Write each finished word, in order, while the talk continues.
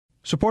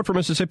Support for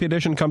Mississippi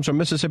Edition comes from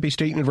Mississippi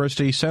State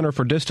University Center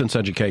for Distance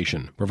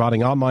Education,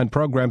 providing online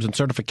programs and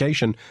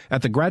certification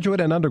at the graduate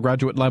and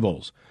undergraduate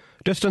levels.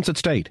 Distance at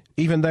State.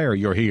 Even there,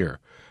 you're here.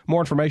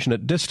 More information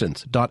at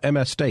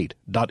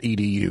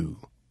distance.msstate.edu.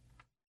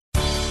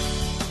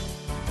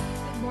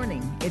 Good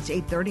morning. It's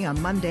 8:30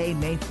 on Monday,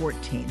 May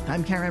 14th.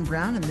 I'm Karen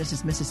Brown, and this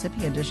is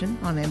Mississippi Edition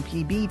on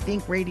MPB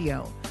Think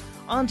Radio.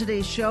 On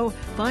today's show,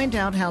 find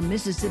out how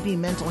Mississippi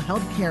mental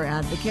health care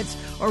advocates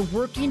are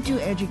working to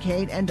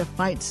educate and to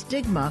fight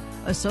stigma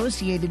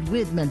associated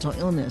with mental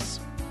illness.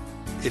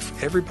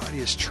 If everybody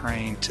is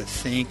trained to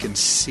think and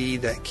see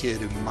that kid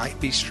who might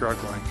be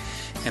struggling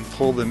and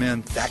pull them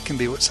in, that can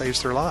be what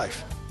saves their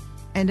life.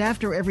 And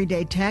after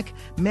Everyday Tech,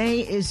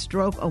 May is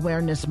Stroke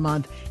Awareness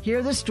Month.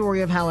 Hear the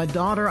story of how a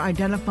daughter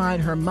identified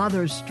her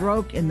mother's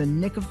stroke in the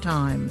nick of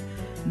time.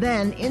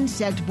 Then,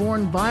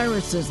 insect-borne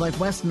viruses like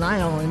West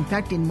Nile are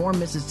infecting more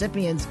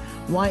Mississippians,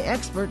 why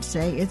experts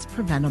say it's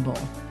preventable.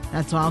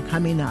 That's all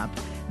coming up.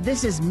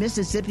 This is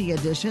Mississippi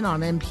Edition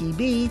on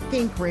MPB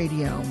Think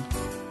Radio.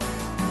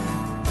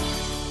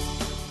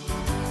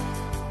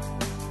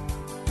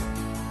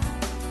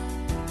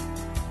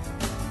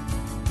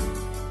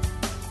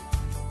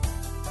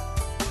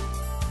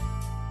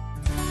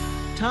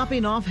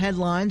 Topping off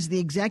headlines, the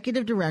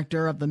executive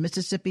director of the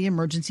Mississippi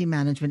Emergency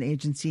Management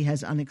Agency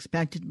has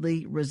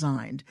unexpectedly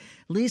resigned.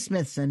 Lee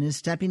Smithson is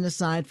stepping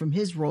aside from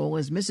his role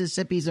as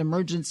Mississippi's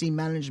emergency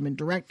management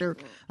director,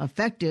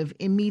 effective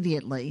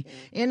immediately.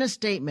 In a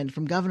statement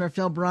from Governor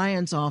Phil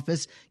Bryant's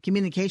office,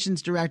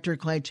 communications director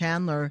Clay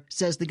Chandler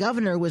says the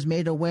governor was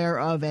made aware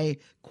of a,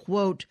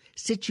 quote,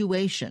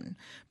 situation.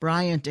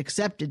 Bryant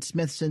accepted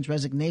Smithson's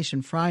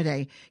resignation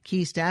Friday.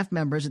 Key staff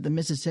members at the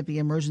Mississippi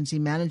Emergency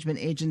Management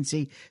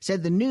Agency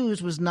said the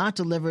news was not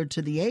delivered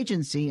to the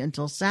agency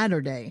until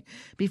Saturday.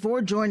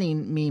 Before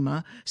joining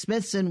MEMA,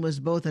 Smithson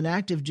was both an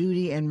active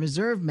duty and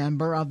reserve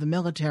member of the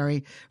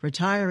military,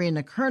 retiring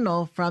a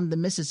colonel from the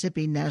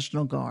Mississippi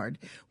National Guard.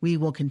 We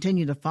will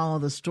continue to follow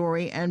the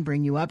story and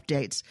bring you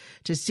updates.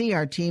 To see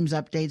our team's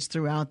updates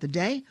throughout the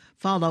day,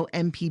 follow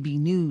MPB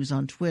News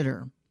on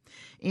Twitter.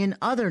 In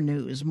other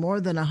news, more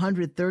than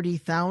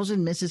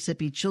 130,000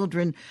 Mississippi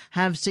children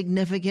have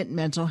significant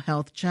mental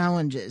health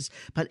challenges,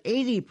 but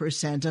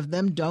 80% of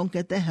them don't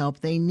get the help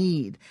they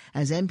need.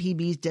 As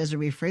MPB's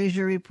Desiree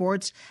Frazier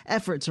reports,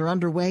 efforts are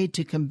underway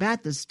to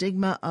combat the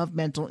stigma of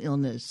mental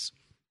illness.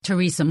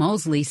 Teresa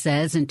Mosley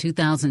says in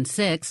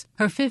 2006,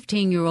 her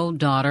 15-year-old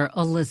daughter,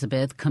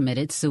 Elizabeth,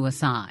 committed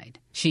suicide.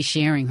 She's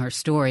sharing her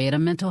story at a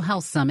mental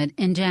health summit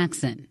in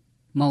Jackson.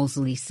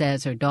 Mosley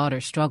says her daughter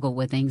struggled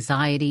with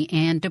anxiety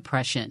and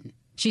depression.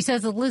 She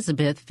says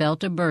Elizabeth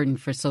felt a burden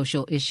for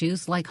social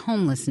issues like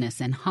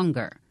homelessness and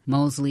hunger.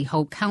 Mosley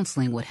hoped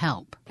counseling would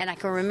help. And I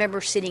can remember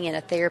sitting in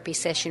a therapy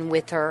session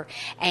with her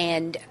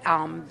and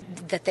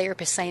the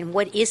therapist saying,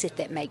 "What is it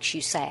that makes you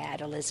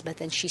sad,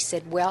 Elizabeth?" And she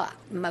said, "Well,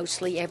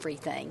 mostly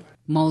everything."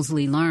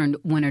 Mosley learned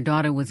when her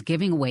daughter was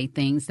giving away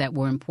things that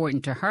were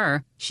important to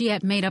her, she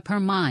had made up her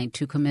mind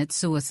to commit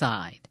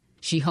suicide.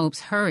 She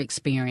hopes her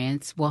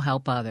experience will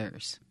help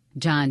others.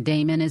 John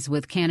Damon is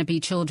with Canopy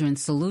Children's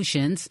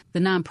Solutions. The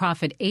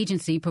nonprofit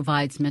agency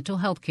provides mental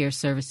health care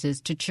services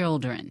to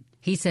children.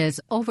 He says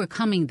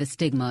overcoming the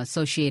stigma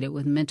associated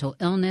with mental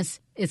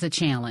illness is a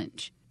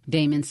challenge.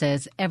 Damon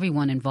says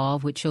everyone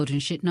involved with children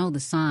should know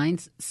the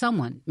signs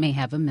someone may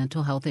have a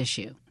mental health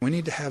issue. We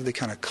need to have the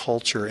kind of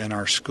culture in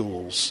our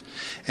schools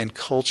and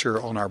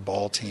culture on our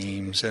ball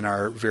teams and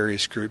our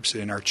various groups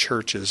in our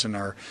churches and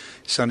our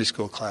Sunday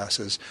school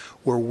classes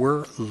where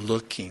we're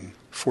looking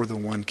for the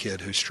one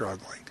kid who's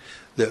struggling,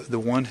 the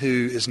one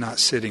who is not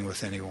sitting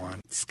with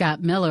anyone.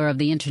 Scott Miller of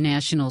the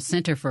International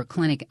Center for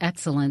Clinic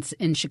Excellence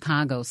in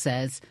Chicago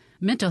says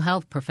mental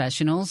health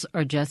professionals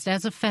are just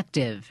as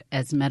effective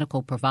as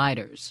medical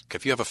providers.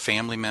 If you have a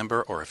family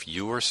member or if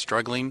you are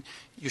struggling,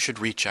 you should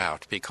reach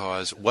out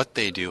because what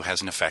they do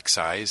has an effect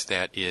size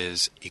that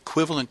is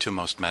equivalent to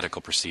most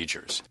medical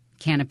procedures.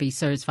 Canopy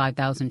serves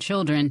 5,000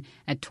 children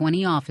at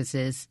 20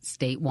 offices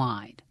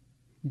statewide.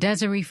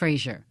 Desiree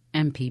Frazier,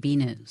 MPB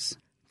News.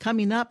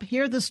 Coming up,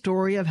 hear the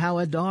story of how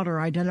a daughter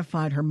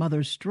identified her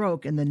mother's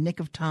stroke in the nick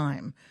of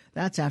time.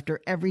 That's after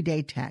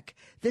Everyday Tech.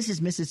 This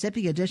is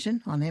Mississippi Edition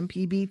on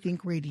MPB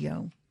Think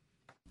Radio.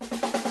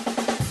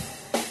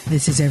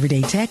 This is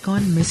Everyday Tech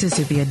on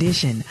Mississippi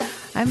Edition.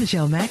 I'm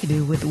Michelle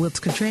McAdoo with Wilts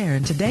Contraire,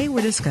 and today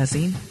we're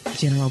discussing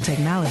general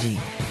technology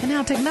and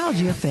how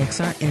technology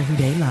affects our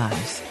everyday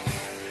lives.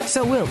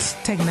 So, Wilts,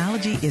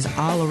 technology is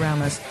all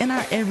around us in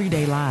our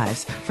everyday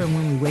lives, from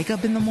when we wake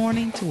up in the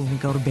morning to when we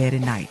go to bed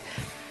at night.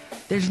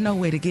 There's no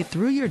way to get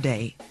through your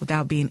day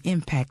without being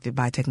impacted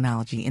by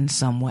technology in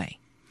some way.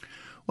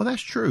 Well,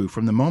 that's true.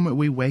 From the moment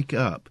we wake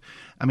up,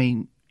 I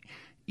mean,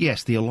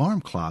 yes, the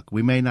alarm clock,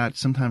 we may not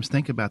sometimes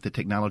think about the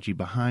technology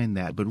behind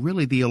that, but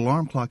really the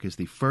alarm clock is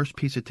the first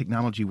piece of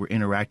technology we're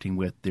interacting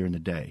with during the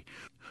day.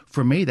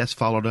 For me, that's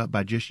followed up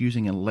by just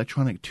using an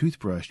electronic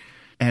toothbrush.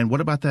 And what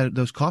about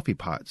those coffee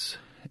pots?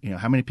 You know,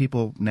 how many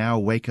people now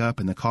wake up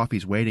and the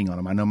coffee's waiting on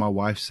them? I know my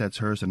wife sets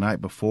hers the night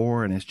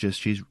before, and it's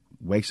just she's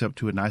wakes up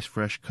to a nice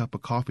fresh cup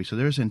of coffee. So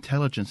there's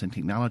intelligence and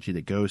technology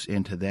that goes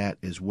into that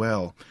as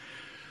well.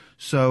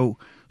 So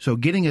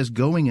getting us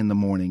going in the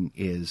morning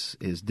is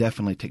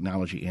definitely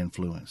technology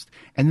influenced.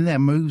 And then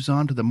that moves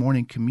on to the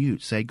morning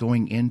commute, say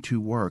going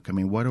into work. I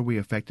mean, what are we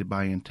affected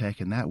by in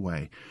tech in that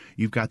way?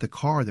 You've got the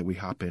car that we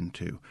hop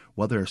into.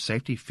 Well, there are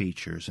safety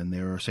features, and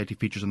there are safety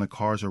features in the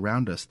cars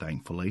around us,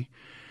 thankfully,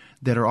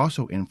 that are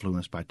also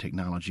influenced by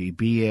technology,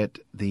 be it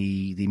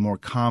the more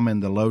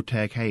common, the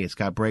low-tech, hey, it's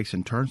got brakes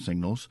and turn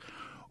signals,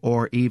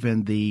 or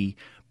even the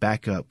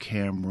backup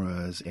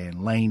cameras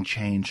and lane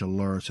change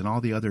alerts and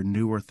all the other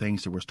newer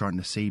things that we're starting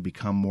to see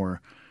become more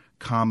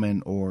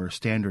common or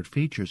standard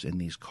features in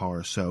these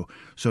cars. So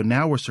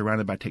now we're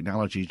surrounded by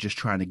technology just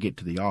trying to get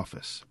to the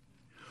office.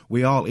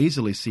 We all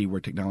easily see where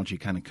technology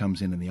kind of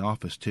comes in the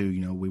office too.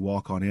 You know, we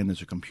walk on in,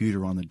 there's a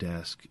computer on the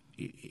desk.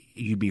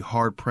 You'd be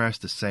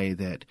hard-pressed to say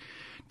that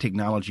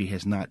technology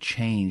has not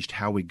changed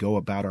how we go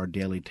about our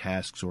daily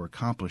tasks or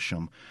accomplish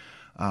them.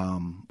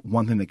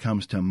 One thing that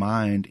comes to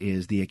mind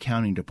is the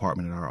accounting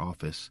department at our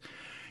office.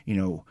 You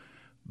know,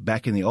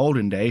 back in the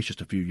olden days,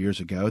 just a few years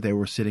ago, they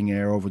were sitting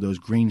there over those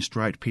green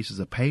striped pieces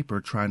of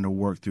paper trying to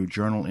work through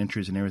journal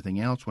entries and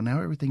everything else. Well,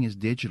 now everything is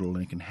digital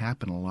and it can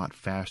happen a lot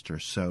faster.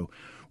 So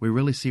we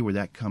really see where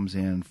that comes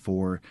in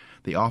for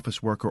the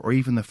office worker or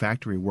even the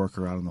factory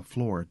worker out on the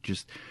floor.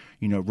 Just,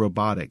 you know,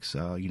 robotics,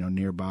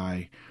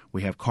 nearby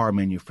we have car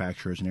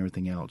manufacturers and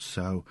everything else.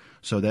 So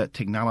that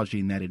technology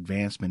and that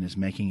advancement is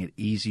making it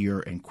easier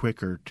and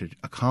quicker to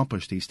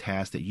accomplish these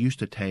tasks that used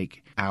to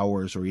take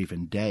hours or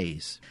even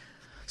days.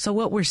 So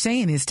what we're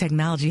saying is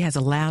technology has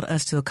allowed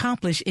us to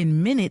accomplish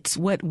in minutes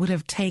what would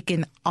have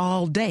taken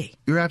all day.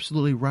 You're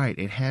absolutely right.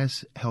 It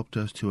has helped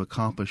us to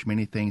accomplish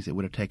many things that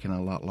would have taken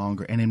a lot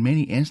longer. And in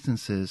many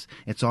instances,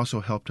 it's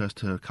also helped us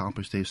to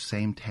accomplish those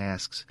same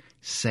tasks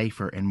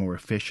safer and more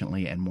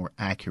efficiently and more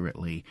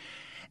accurately.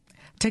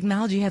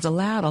 Technology has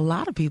allowed a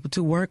lot of people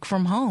to work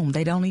from home.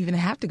 They don't even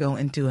have to go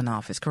into an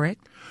office,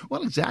 correct?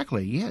 Well,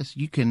 exactly. Yes,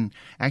 you can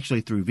actually,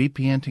 through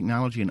VPN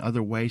technology and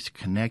other ways to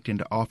connect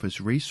into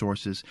office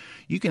resources,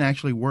 you can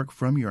actually work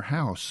from your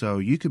house. So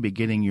you could be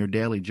getting your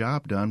daily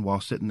job done while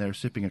sitting there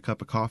sipping a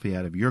cup of coffee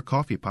out of your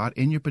coffee pot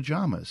in your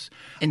pajamas.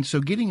 And so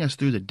getting us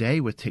through the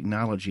day with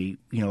technology,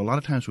 you know, a lot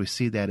of times we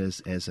see that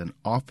as an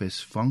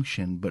office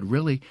function, but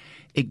really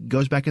it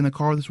goes back in the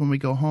car with us when we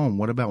go home.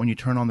 What about when you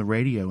turn on the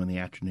radio in the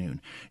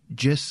afternoon?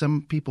 Just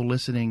some people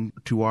listening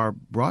to our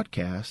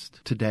broadcast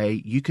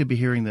today, you could be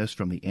hearing this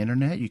from the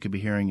internet. You could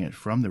be hearing it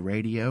from the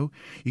radio.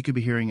 You could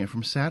be hearing it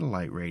from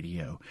satellite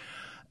radio.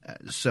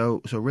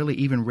 So really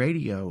even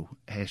radio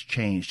has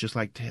changed, just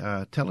like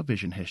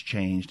television has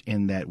changed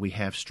in that we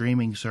have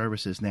streaming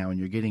services now and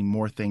you're getting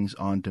more things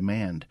on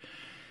demand.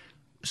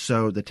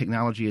 So the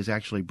technology is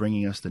actually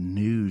bringing us the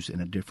news in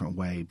a different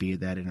way, be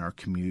that in our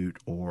commute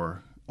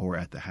or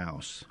at the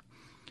house.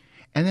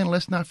 And then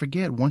let's not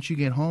forget, once you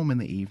get home in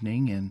the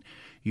evening and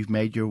you've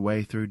made your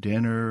way through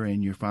dinner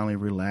and you're finally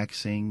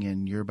relaxing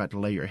and you're about to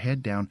lay your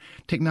head down,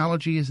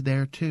 technology is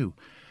there too.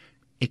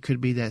 It could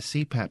be that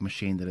CPAP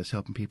machine that is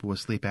helping people with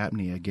sleep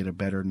apnea get a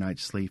better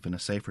night's sleep and a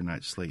safer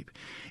night's sleep.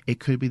 It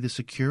could be the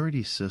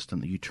security system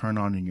that you turn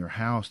on in your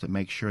house that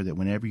makes sure that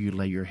whenever you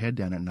lay your head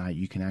down at night,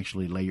 you can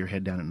actually lay your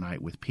head down at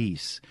night with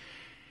peace.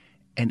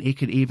 And it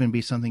could even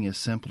be something as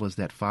simple as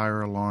that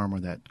fire alarm or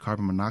that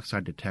carbon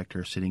monoxide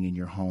detector sitting in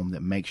your home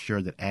that makes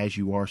sure that as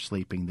you are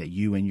sleeping, that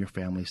you and your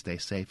family stay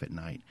safe at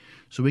night.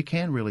 So we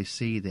can really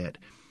see that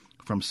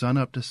from sun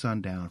up to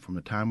sundown, from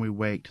the time we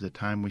wake to the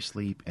time we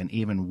sleep, and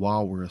even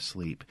while we're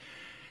asleep,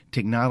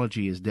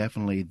 technology is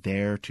definitely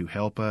there to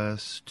help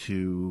us,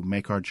 to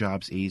make our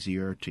jobs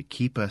easier, to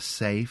keep us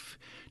safe,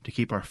 to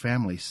keep our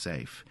families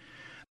safe.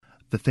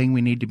 The thing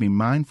we need to be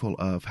mindful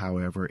of,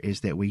 however, is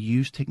that we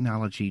use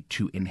technology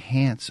to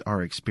enhance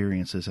our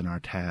experiences and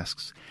our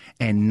tasks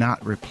and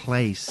not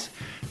replace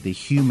the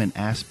human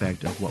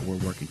aspect of what we're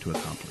working to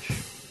accomplish.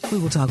 We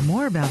will talk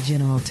more about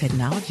general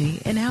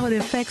technology and how it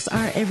affects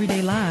our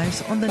everyday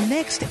lives on the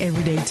next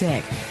Everyday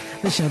Tech,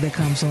 the show that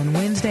comes on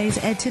Wednesdays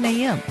at 10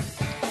 a.m.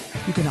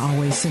 You can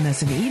always send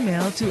us an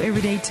email to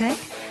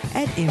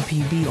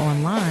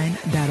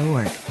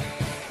everydaytech@mpbonline.org.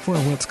 For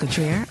Wiltz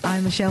Cottrell,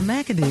 I'm Michelle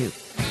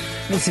McAdoo.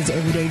 This is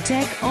Everyday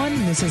Tech on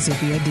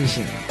Mississippi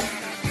Edition.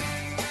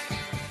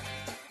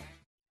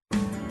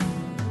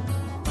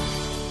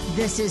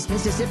 This is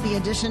Mississippi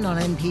Edition on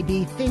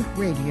MPB Think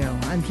Radio.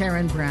 I'm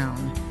Karen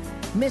Brown.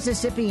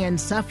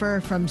 Mississippians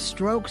suffer from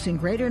strokes in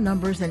greater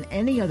numbers than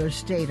any other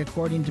state,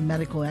 according to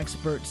medical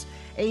experts.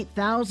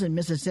 8,000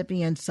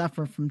 Mississippians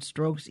suffer from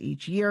strokes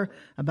each year.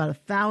 About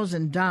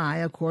 1,000 die,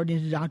 according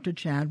to Dr.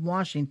 Chad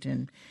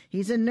Washington.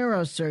 He's a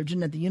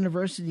neurosurgeon at the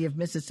University of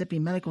Mississippi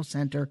Medical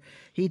Center.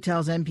 He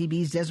tells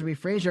MPB's Desiree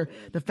Frazier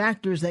the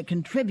factors that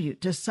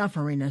contribute to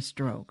suffering a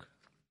stroke.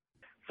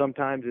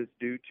 Sometimes it's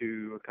due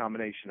to a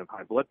combination of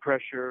high blood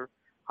pressure,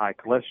 high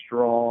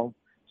cholesterol.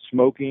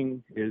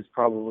 Smoking is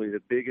probably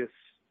the biggest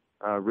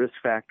risk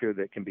factor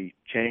that can be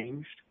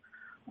changed.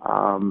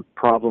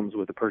 Problems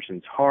with a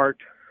person's heart.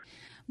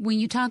 When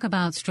you talk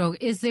about stroke,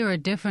 is there a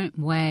different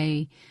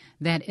way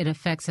that it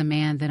affects a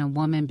man than a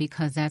woman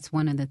because that's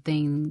one of the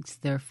things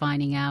they're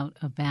finding out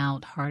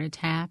about heart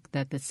attack,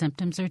 that the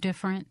symptoms are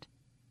different?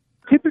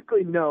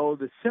 Typically, no.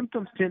 The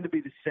symptoms tend to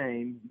be the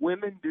same.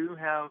 Women do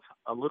have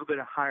a little bit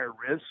of higher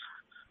risk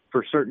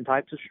for certain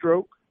types of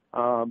stroke,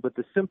 but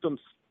the symptoms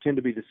tend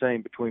to be the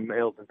same between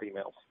males and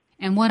females.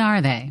 And what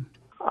are they?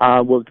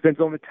 Well, it depends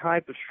on the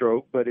type of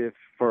stroke, but if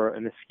for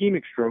an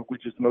ischemic stroke,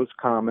 which is most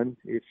common,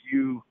 if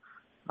you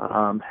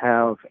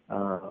have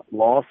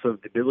loss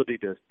of the ability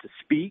to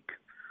speak,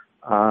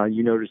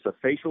 you notice a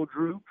facial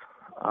droop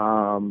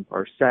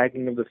or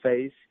sagging of the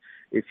face,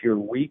 if you're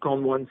weak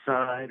on one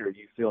side or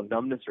you feel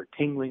numbness or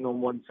tingling on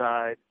one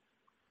side,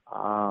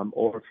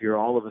 or if you're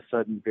all of a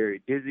sudden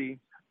very dizzy,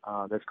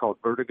 that's called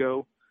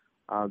vertigo,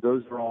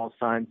 those are all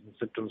signs and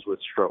symptoms with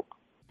stroke.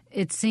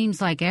 It seems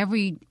like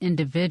every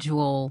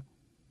individual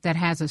that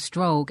has a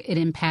stroke, it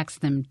impacts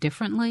them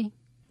differently.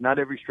 Not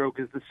every stroke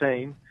is the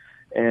same,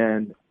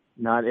 and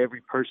not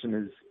every person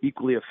is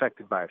equally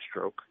affected by a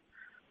stroke.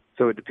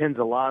 So it depends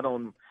a lot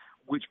on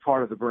which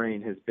part of the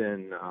brain has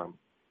been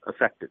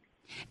affected.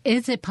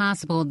 Is it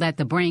possible that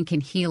the brain can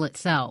heal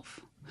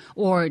itself?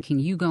 Or can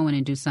you go in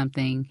and do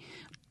something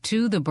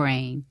to the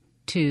brain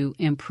to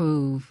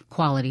improve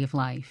quality of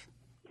life?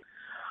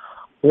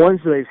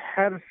 Once they've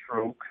had a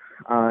stroke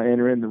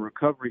and are in the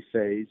recovery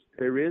phase,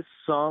 there is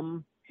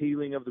some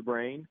healing of the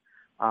brain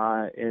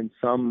and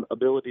some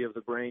ability of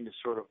the brain to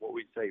sort of what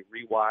we say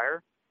rewire,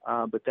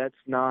 but that's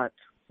not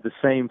the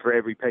same for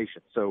every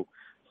patient. So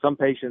some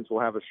patients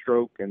will have a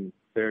stroke and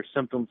their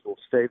symptoms will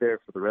stay there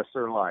for the rest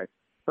of their life.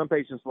 Some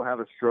patients will have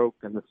a stroke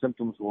and the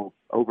symptoms will,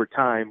 over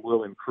time,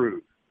 will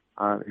improve.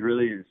 It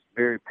really is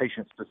very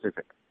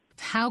patient-specific.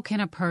 How can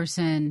a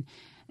person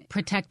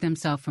protect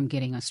themselves from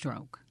getting a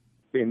stroke?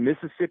 In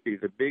Mississippi,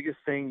 the biggest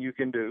thing you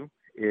can do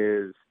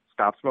is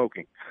stop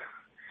smoking.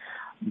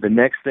 The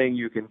next thing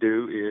you can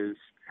do is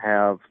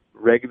have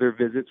regular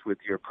visits with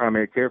your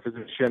primary care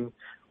physician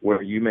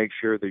where you make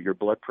sure that your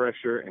blood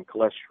pressure and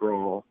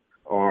cholesterol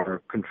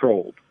are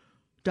controlled.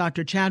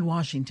 Dr. Chad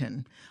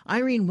Washington.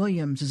 Irene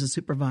Williams is a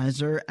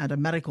supervisor at a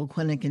medical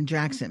clinic in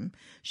Jackson.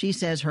 She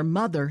says her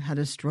mother had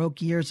a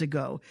stroke years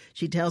ago.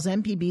 She tells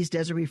MPB's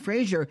Desiree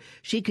Frazier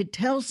she could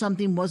tell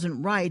something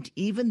wasn't right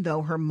even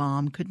though her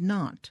mom could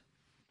not.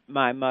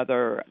 My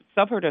mother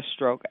suffered a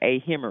stroke, a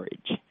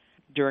hemorrhage,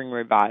 during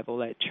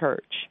revival at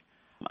church.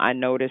 I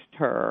noticed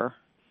her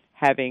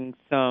having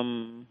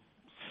some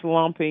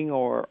slumping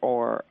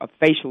or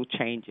facial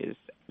changes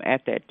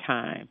at that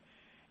time.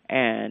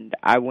 And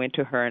I went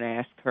to her and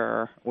asked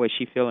her, was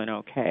she feeling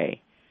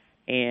okay?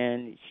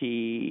 And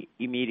she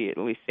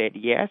immediately said,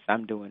 yes,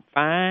 I'm doing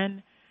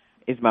fine.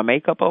 Is my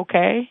makeup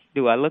okay?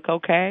 Do I look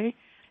okay?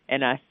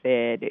 And I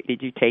said,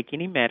 did you take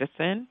any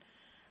medicine?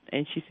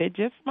 And she said,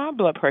 just my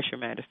blood pressure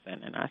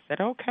medicine. And I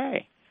said,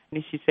 okay.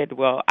 And she said,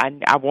 well,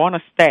 I want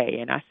to stay.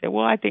 And I said,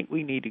 well, I think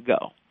we need to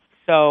go.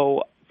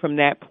 So from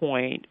that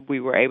point, we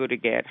were able to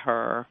get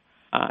her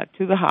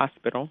to the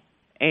hospital.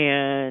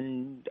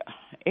 And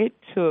it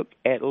took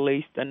at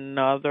least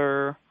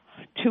another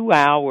 2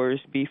 hours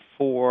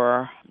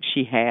before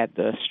she had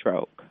the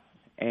stroke.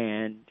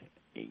 And,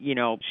 you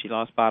know, she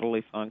lost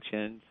bodily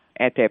functions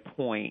at that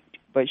point,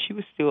 but she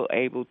was still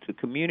able to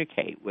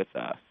communicate with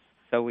us.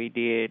 So we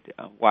did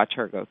watch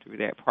her go through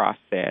that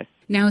process.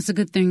 Now, it's a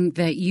good thing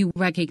that you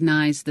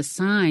recognize the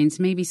signs.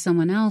 Maybe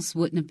someone else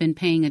wouldn't have been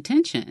paying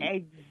attention.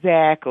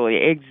 Exactly.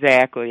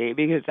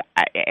 Because,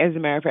 as a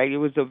matter of fact, it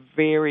was a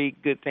very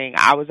good thing.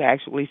 I was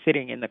actually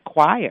sitting in the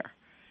choir.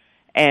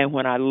 And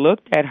when I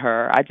looked at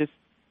her,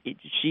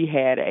 she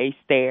had a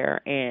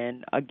stare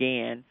and,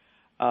 again,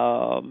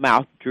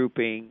 mouth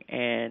drooping,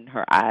 and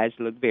her eyes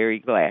looked very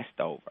glassed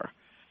over.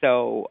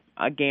 So,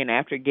 again,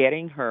 after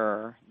getting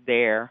her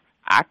there,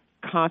 I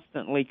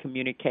constantly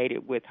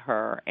communicated with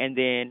her and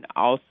then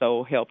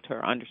also helped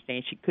her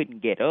understand she couldn't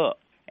get up.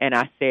 And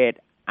I said,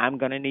 I'm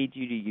going to need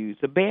you to use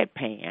a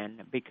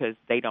bedpan because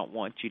they don't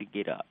want you to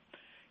get up.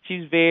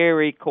 She's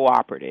very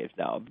cooperative,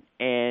 though,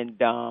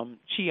 and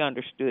she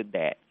understood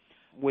that.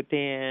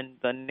 Within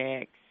the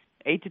next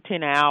 8 to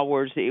 10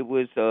 hours, it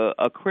was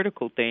a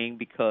critical thing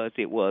because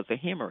it was a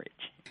hemorrhage.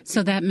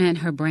 So that meant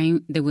her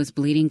brain, there was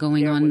bleeding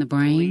going on in the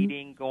brain? There was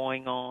bleeding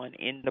going on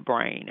in the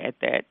brain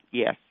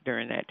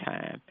during that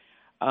time.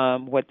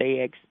 What they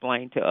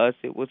explained to us,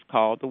 it was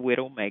called the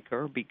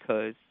widowmaker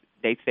because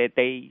they said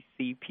they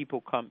see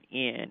people come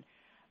in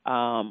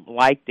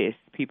like this.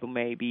 People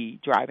may be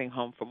driving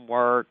home from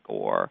work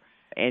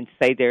and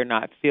say they're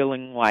not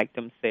feeling like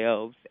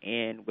themselves,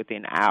 and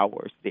within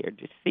hours they're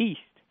deceased.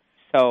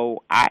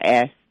 So I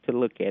asked to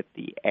look at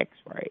the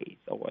X-rays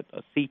or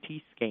the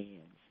CT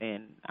scans,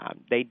 and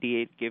they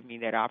did give me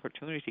that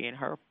opportunity, and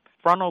her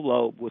frontal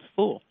lobe was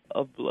full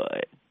of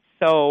blood.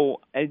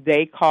 So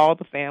they called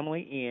the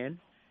family in,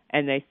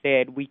 and they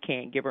said, we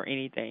can't give her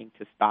anything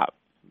to stop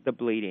the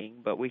bleeding,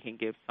 but we can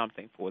give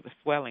something for the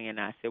swelling. And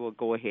I said, well,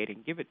 go ahead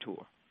and give it to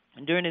her.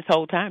 And during this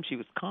whole time, she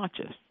was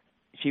conscious.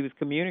 She was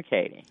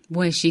communicating.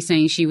 Was she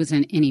saying she was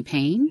in any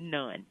pain?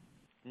 None.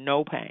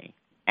 No pain.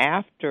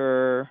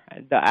 After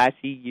the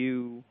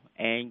ICU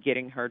and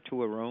getting her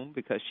to a room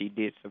because she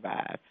did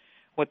survive.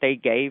 What they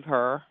gave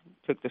her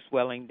took the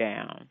swelling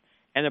down.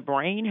 And the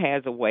brain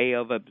has a way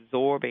of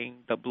absorbing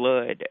the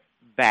blood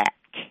back.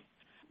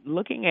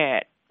 Looking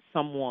at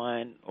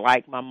someone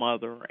like my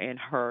mother and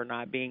her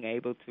not being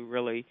able to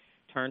really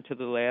turn to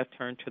the left,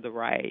 turn to the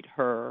right,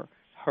 her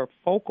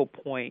focal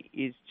point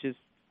is just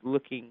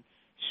looking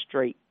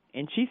straight.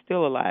 And she's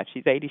still alive.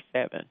 She's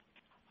 87.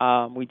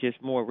 We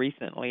just more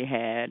recently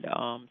had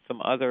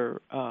some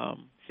other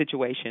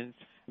situations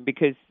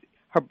because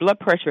her blood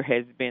pressure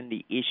has been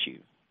the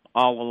issue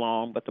all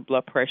along, but the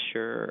blood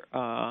pressure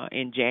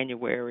in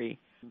January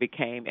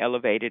became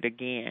elevated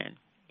again.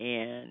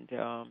 And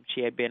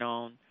she had been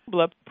on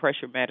blood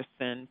pressure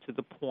medicine to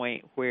the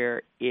point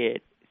where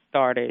it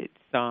started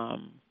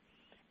some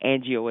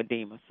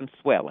angioedema, some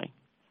swelling,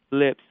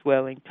 lip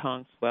swelling,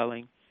 tongue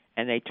swelling,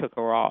 and they took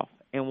her off.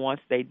 And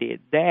once they did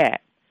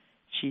that,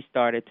 she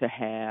started to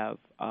have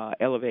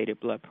elevated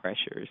blood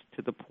pressures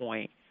to the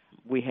point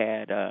we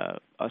had a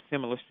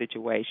similar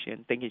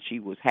situation, thinking she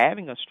was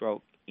having a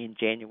stroke in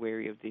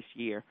January of this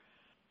year,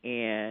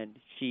 and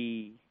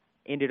she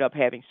ended up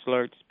having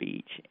slurred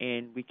speech,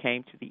 and we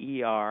came to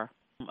the ER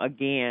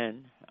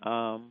again,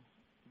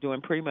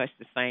 doing pretty much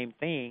the same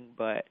thing,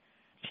 but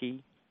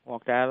she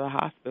walked out of the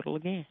hospital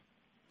again.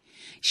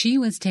 She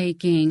was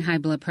taking high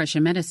blood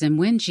pressure medicine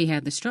when she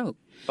had the stroke.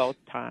 Both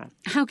times.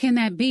 How can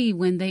that be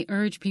when they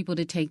urge people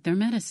to take their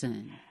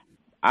medicine?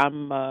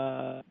 I'm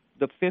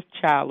the fifth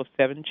child of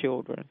 7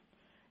 children,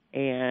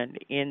 and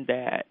in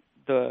that,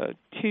 the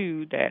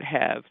 2 that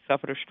have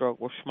suffered a stroke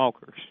were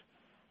smokers,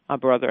 a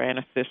brother and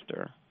a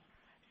sister.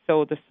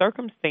 So the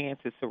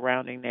circumstances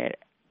surrounding that,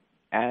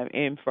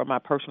 and from my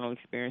personal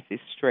experience, is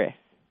stress.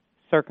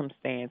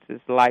 Circumstances,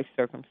 life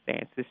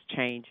circumstances,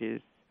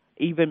 changes,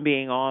 even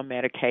being on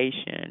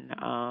medication,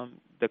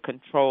 the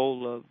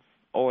control of,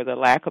 or the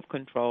lack of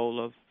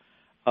control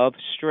of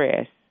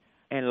stress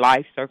and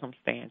life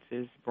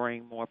circumstances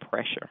bring more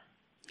pressure.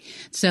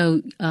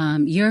 So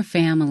your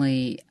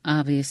family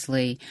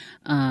obviously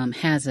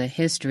has a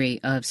history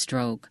of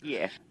stroke.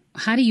 Yes.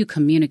 How do you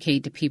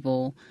communicate to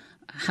people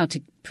how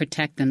to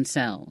protect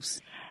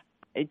themselves?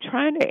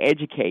 Trying to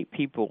educate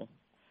people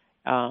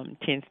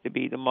tends to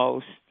be the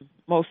most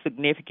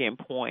significant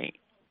point.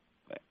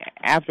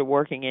 After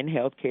working in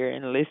healthcare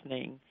and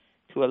listening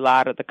to a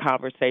lot of the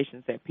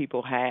conversations that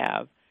people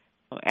have,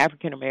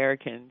 African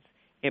Americans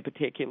in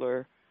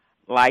particular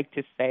like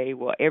to say,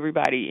 well,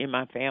 everybody in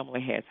my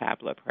family has high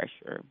blood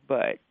pressure,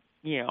 but,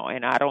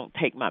 and I don't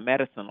take my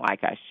medicine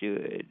like I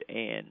should.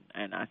 And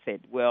I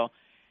said, well,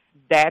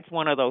 that's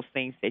one of those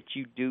things that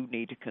you do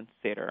need to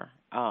consider.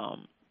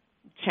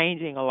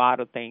 Changing a lot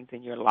of things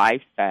in your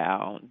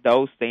lifestyle,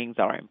 those things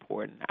are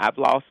important. I've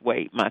lost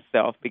weight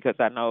myself because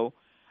I know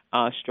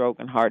stroke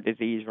and heart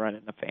disease run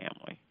in the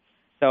family.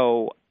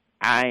 So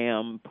I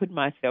am putting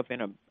myself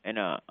in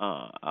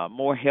a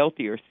more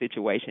healthier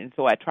situation.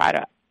 So I try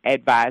to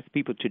advise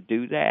people to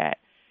do that.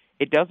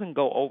 It doesn't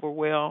go over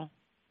well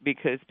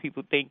because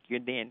people think you're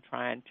then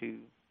trying to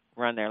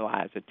run their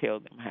lives or tell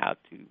them how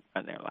to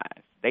run their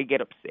lives. They get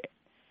upset.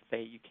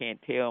 Say, you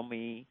can't tell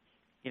me,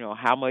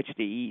 how much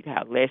to eat,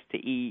 how less to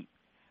eat,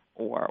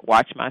 or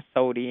watch my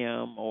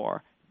sodium,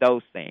 or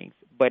those things.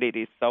 But it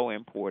is so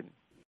important.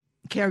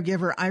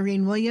 Caregiver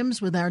Irene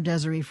Williams with our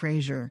Desiree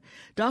Frazier.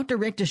 Dr.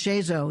 Rick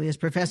DeShazo is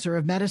professor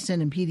of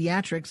medicine and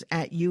pediatrics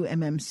at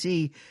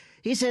UMMC.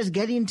 He says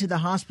getting to the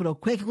hospital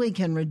quickly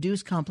can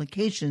reduce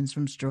complications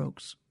from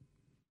strokes.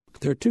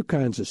 There are 2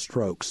 kinds of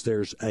strokes.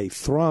 There's a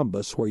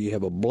thrombus, where you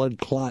have a blood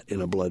clot in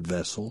a blood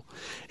vessel,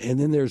 and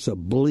then there's a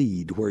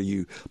bleed, where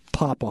you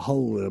pop a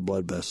hole in a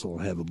blood vessel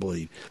and have a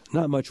bleed.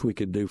 Not much we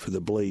could do for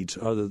the bleeds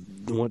other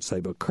than once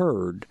they've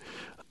occurred,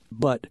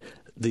 but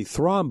the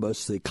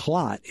thrombus, the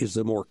clot, is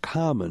the more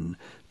common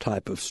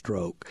type of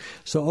stroke.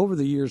 So over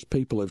the years,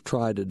 people have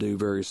tried to do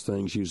various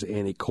things, use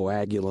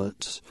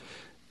anticoagulants.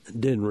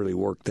 Didn't really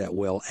work that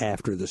well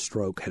after the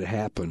stroke had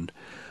happened.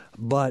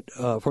 But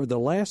for the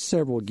last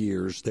several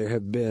years, there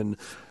have been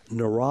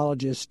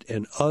neurologists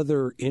and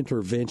other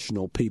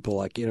interventional people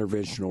like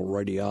interventional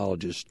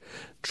radiologists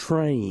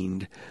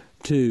trained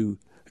to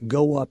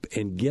go up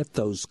and get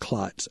those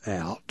clots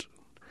out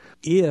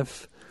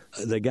if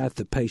they got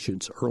the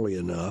patients early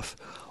enough,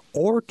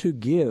 or to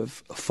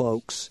give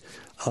folks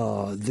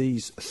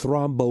these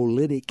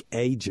thrombolytic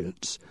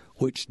agents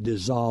which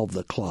dissolve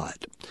the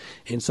clot.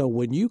 And so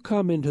when you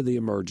come into the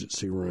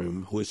emergency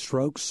room with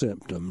stroke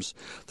symptoms,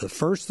 the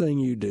first thing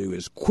you do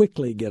is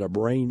quickly get a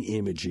brain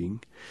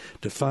imaging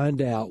to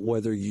find out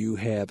whether you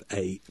have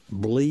a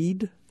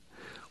bleed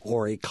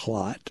or a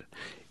clot.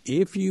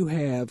 If you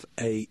have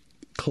a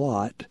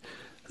clot,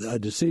 a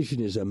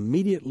decision is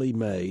immediately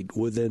made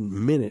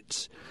within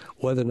minutes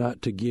whether or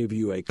not to give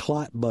you a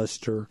clot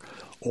buster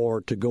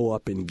or to go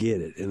up and get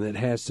it. And that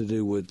has to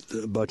do with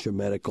a bunch of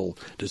medical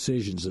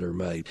decisions that are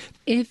made.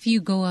 If you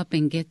go up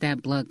and get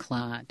that blood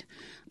clot,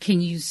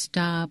 can you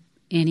stop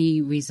any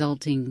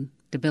resulting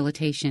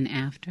debilitation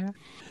after?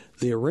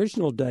 The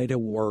original data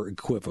were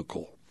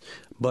equivocal.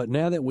 But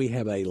now that we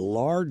have a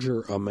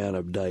larger amount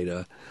of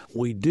data,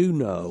 we do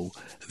know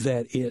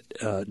that it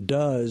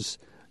does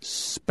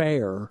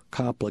spare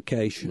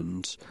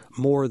complications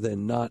more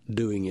than not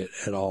doing it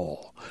at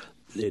all.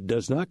 It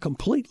does not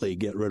completely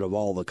get rid of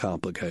all the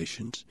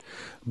complications,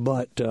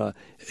 but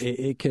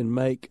it can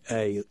make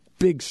a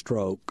big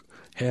stroke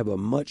have a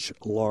much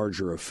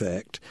larger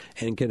effect,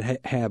 and can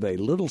have a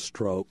little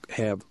stroke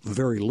have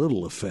very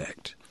little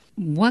effect.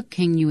 What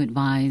can you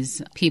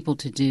advise people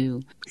to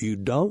do? You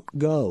don't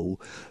go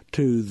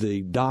to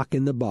the doc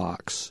in the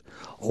box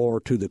or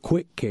to the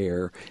quick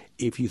care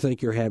if you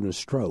think you're having a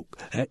stroke.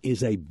 That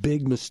is a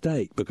big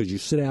mistake, because you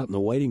sit out in the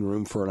waiting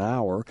room for an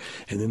hour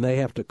and then they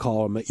have to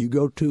call them. You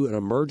go to an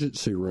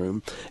emergency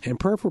room, and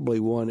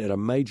preferably one at a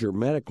major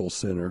medical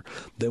center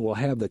that will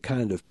have the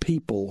kind of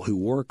people who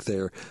work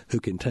there who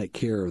can take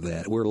care of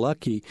that. We're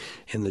lucky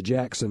in the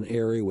Jackson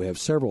area. We have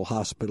several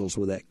hospitals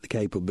with that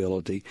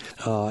capability,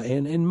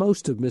 and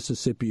most of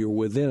Mississippi are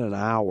within an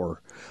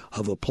hour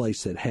of a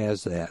place that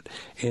has that.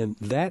 And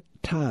that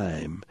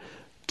time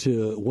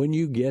to when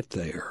you get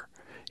there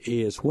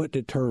is what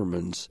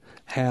determines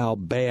how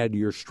bad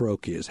your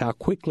stroke is, how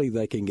quickly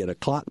they can get a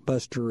clot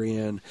buster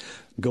in,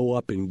 go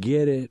up and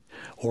get it,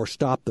 or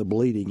stop the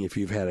bleeding if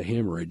you've had a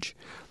hemorrhage.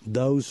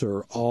 Those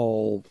are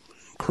all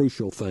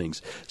crucial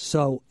things.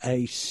 So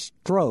a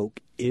stroke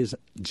is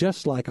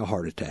just like a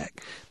heart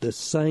attack, the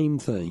same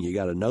thing. You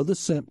got to know the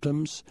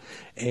symptoms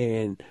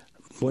and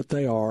what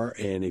they are,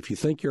 and if you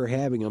think you're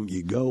having them,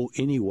 you go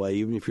anyway,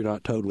 even if you're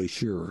not totally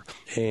sure,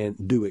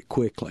 and do it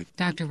quickly.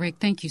 Dr. Rick,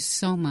 thank you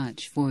so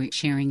much for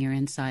sharing your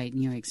insight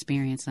and your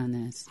experience on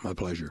this. My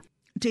pleasure.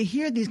 To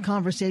hear these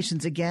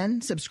conversations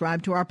again,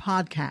 subscribe to our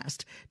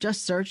podcast.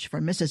 Just search for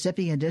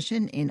Mississippi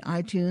Edition in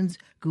iTunes,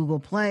 Google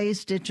Play,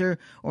 Stitcher,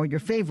 or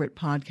your favorite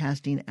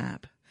podcasting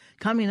app.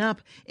 Coming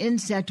up,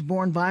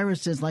 insect-borne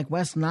viruses like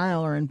West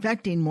Nile are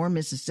infecting more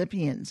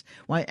Mississippians,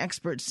 why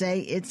experts say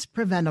it's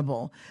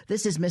preventable.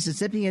 This is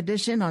Mississippi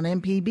Edition on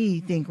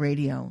MPB Think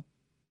Radio.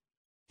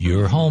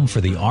 Your home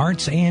for the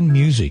arts and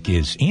music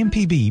is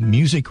MPB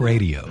Music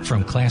Radio.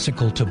 From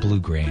classical to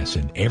bluegrass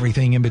and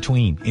everything in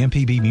between,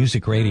 MPB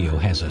Music Radio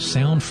has a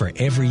sound for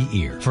every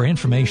ear. For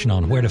information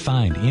on where to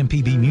find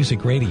MPB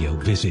Music Radio,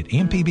 visit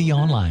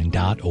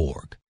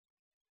mpbonline.org.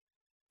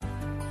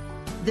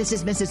 This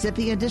is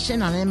Mississippi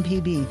Edition on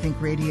MPB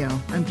Think Radio.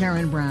 I'm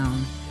Karen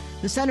Brown.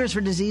 The Centers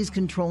for Disease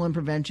Control and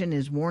Prevention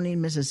is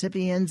warning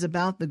Mississippians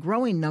about the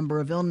growing number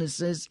of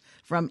illnesses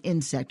from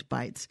insect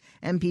bites.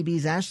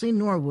 MPB's Ashley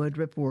Norwood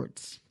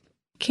reports.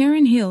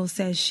 Karen Hill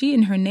says she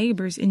and her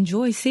neighbors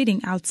enjoy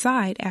sitting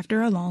outside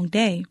after a long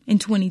day. In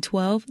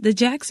 2012, the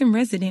Jackson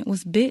resident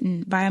was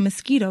bitten by a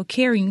mosquito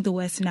carrying the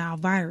West Nile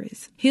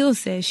virus. Hill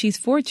says she's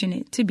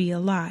fortunate to be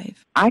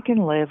alive. I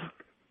can live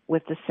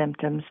with the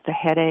symptoms, the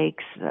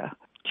headaches, the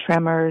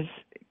tremors,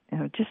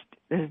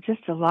 there's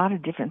just a lot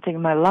of different things.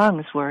 My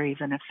lungs were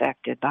even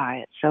affected by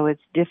it, so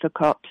it's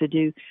difficult to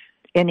do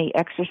any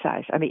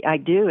exercise. I mean, I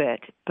do it,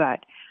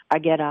 but I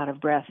get out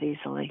of breath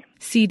easily.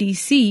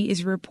 CDC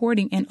is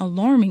reporting an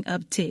alarming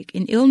uptick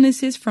in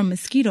illnesses from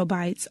mosquito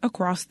bites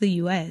across the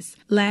U.S.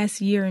 Last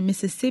year in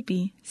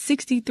Mississippi,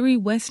 63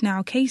 West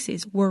Nile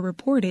cases were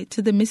reported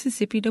to the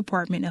Mississippi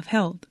Department of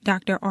Health.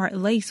 Dr. Art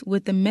Lace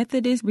with the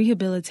Methodist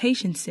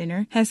Rehabilitation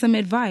Center has some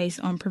advice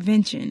on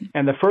prevention.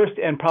 And the first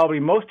and probably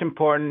most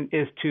important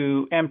is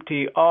to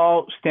empty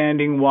all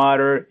standing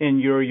water in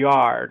your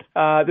yard.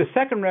 The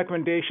second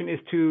recommendation is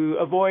to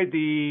avoid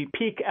the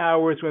peak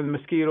hours when the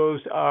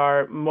mosquitoes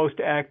are most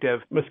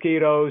active. Mosquitoes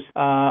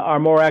are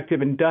more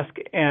active in dusk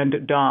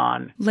and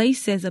dawn.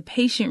 Lace says a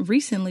patient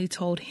recently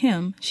told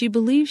him she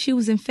believed she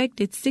was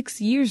infected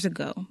 6 years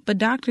ago, but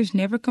doctors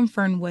never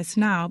confirmed West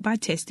Nile by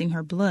testing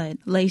her blood.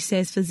 Lace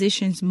says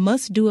physicians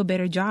must do a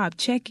better job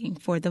checking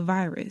for the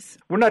virus.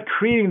 We're not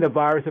treating the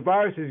virus. The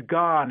virus is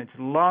gone. It's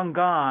long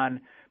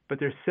gone, but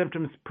their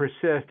symptoms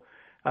persist.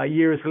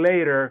 Years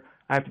later,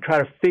 I have to try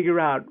to figure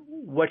out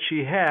what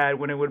she had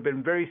when it would have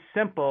been very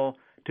simple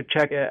to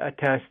check a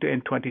test in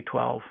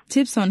 2012.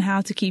 Tips on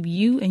how to keep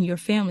you and your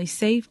family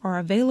safe are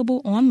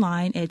available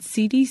online at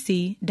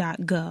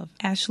cdc.gov.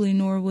 Ashley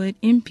Norwood,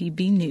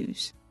 MPB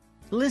News.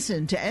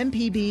 Listen to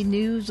MPB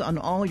News on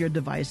all your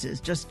devices.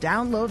 Just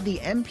download the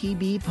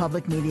MPB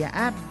Public Media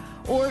app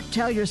or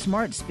tell your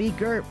smart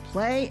speaker,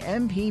 play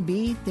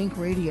MPB Think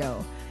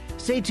Radio.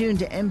 Stay tuned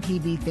to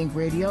MPB Think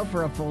Radio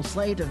for a full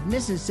slate of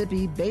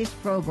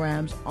Mississippi-based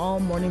programs all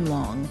morning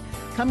long.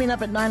 Coming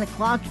up at 9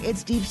 o'clock,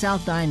 it's Deep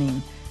South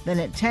Dining. Then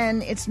at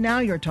 10, it's Now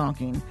You're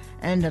Talking.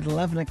 And at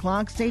 11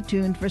 o'clock, stay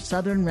tuned for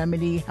Southern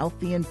Remedy,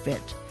 Healthy and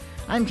Fit.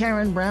 I'm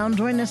Karen Brown.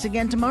 Join us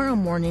again tomorrow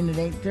morning at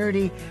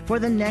 8:30 for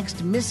the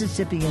next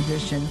Mississippi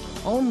edition,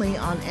 only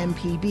on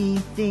MPB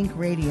Think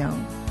Radio.